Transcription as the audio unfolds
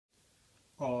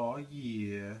Oh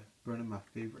yeah, burning my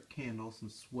favorite candle, some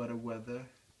sweater weather.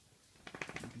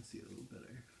 You can see it a little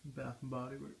better. Bath and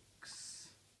Body Works.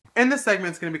 And this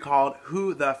segment's gonna be called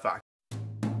Who the Fuck?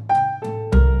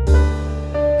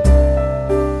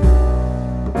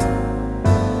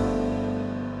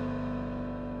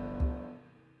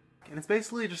 And it's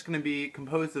basically just gonna be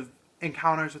composed of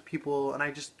encounters with people, and I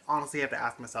just honestly have to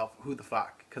ask myself, who the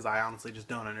fuck? Because I honestly just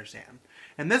don't understand.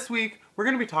 And this week, we're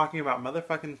gonna be talking about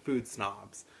motherfucking food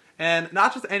snobs. And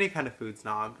not just any kind of food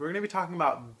snobs. We're gonna be talking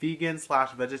about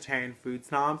vegan/vegetarian food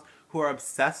snobs who are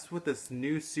obsessed with this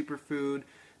new superfood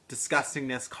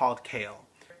disgustingness called kale.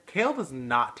 Kale does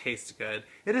not taste good.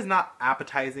 It is not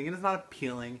appetizing. It is not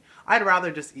appealing. I'd rather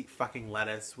just eat fucking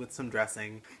lettuce with some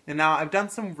dressing. And now I've done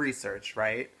some research,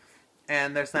 right?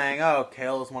 And they're saying, oh,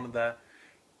 kale is one of the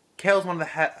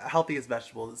healthiest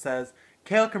vegetables. It says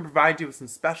kale can provide you with some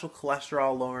special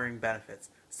cholesterol lowering benefits.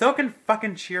 So can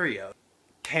fucking Cheerios.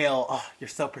 Kale, oh, you're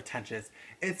so pretentious.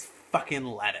 It's fucking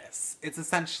lettuce. It's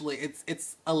essentially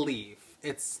it's a leaf.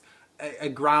 It's a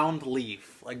ground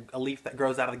leaf, like a leaf that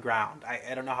grows out of the ground.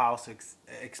 I don't know how else to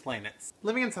explain it.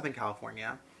 Living in Southern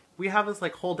California, we have this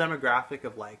like whole demographic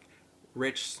of like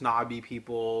rich snobby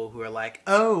people who are like,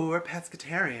 oh, we're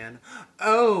pescatarian,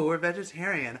 oh, we're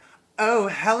vegetarian, oh,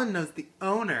 Helen knows the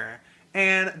owner.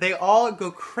 And they all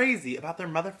go crazy about their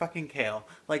motherfucking kale.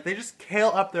 Like, they just kale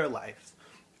up their lives.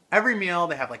 Every meal,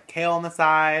 they have like kale on the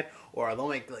side, or they'll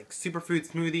make like superfood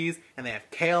smoothies and they have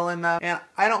kale in them. And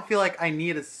I don't feel like I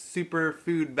need a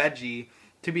superfood veggie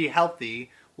to be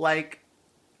healthy. Like,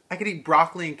 I could eat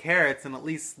broccoli and carrots and at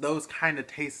least those kind of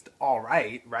taste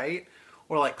alright, right?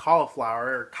 Or like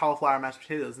cauliflower or cauliflower mashed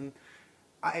potatoes. And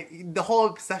the whole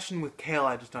obsession with kale,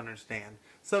 I just don't understand.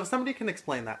 So if somebody can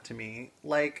explain that to me,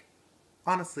 like,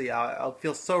 honestly, I'll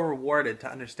feel so rewarded to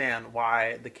understand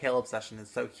why the kale obsession is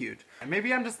so huge. And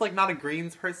maybe I'm just like not a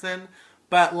greens person,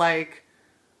 but like,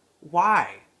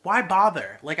 why? Why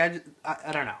bother? Like, I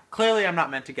don't know. Clearly I'm not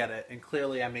meant to get it, and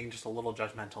clearly I'm being just a little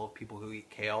judgmental of people who eat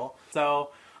kale.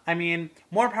 So, I mean,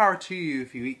 more power to you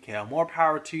if you eat kale. More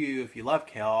power to you if you love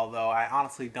kale, although I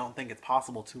honestly don't think it's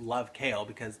possible to love kale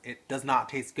because it does not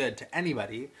taste good to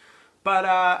anybody. But,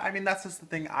 I mean, that's just the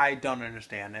thing I don't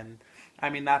understand, and I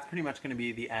mean, that's pretty much going to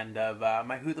be the end of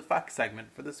my Who the Fuck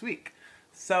segment for this week.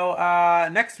 So,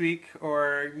 next week,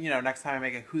 or, you know, next time I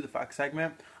make a Who the Fuck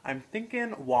segment, I'm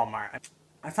thinking Walmart.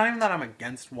 It's not even that I'm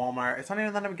against Walmart. It's not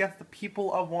even that I'm against the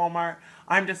people of Walmart.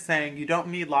 I'm just saying you don't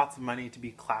need lots of money to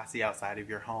be classy outside of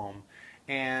your home.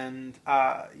 And,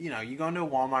 you know, you go into a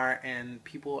Walmart and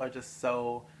people are just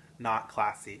so not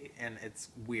classy, and it's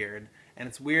weird. And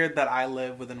it's weird that I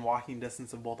live within walking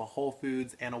distance of both a Whole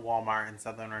Foods and a Walmart in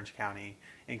Southern Orange County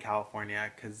in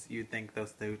California, because you'd think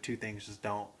those two things just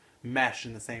don't mesh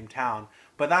in the same town.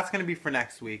 But that's going to be for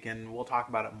next week, and we'll talk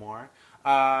about it more.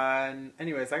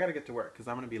 Anyways, I gotta get to work because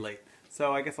I'm going to be late.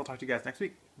 So I guess I'll talk to you guys next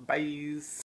week. Bye.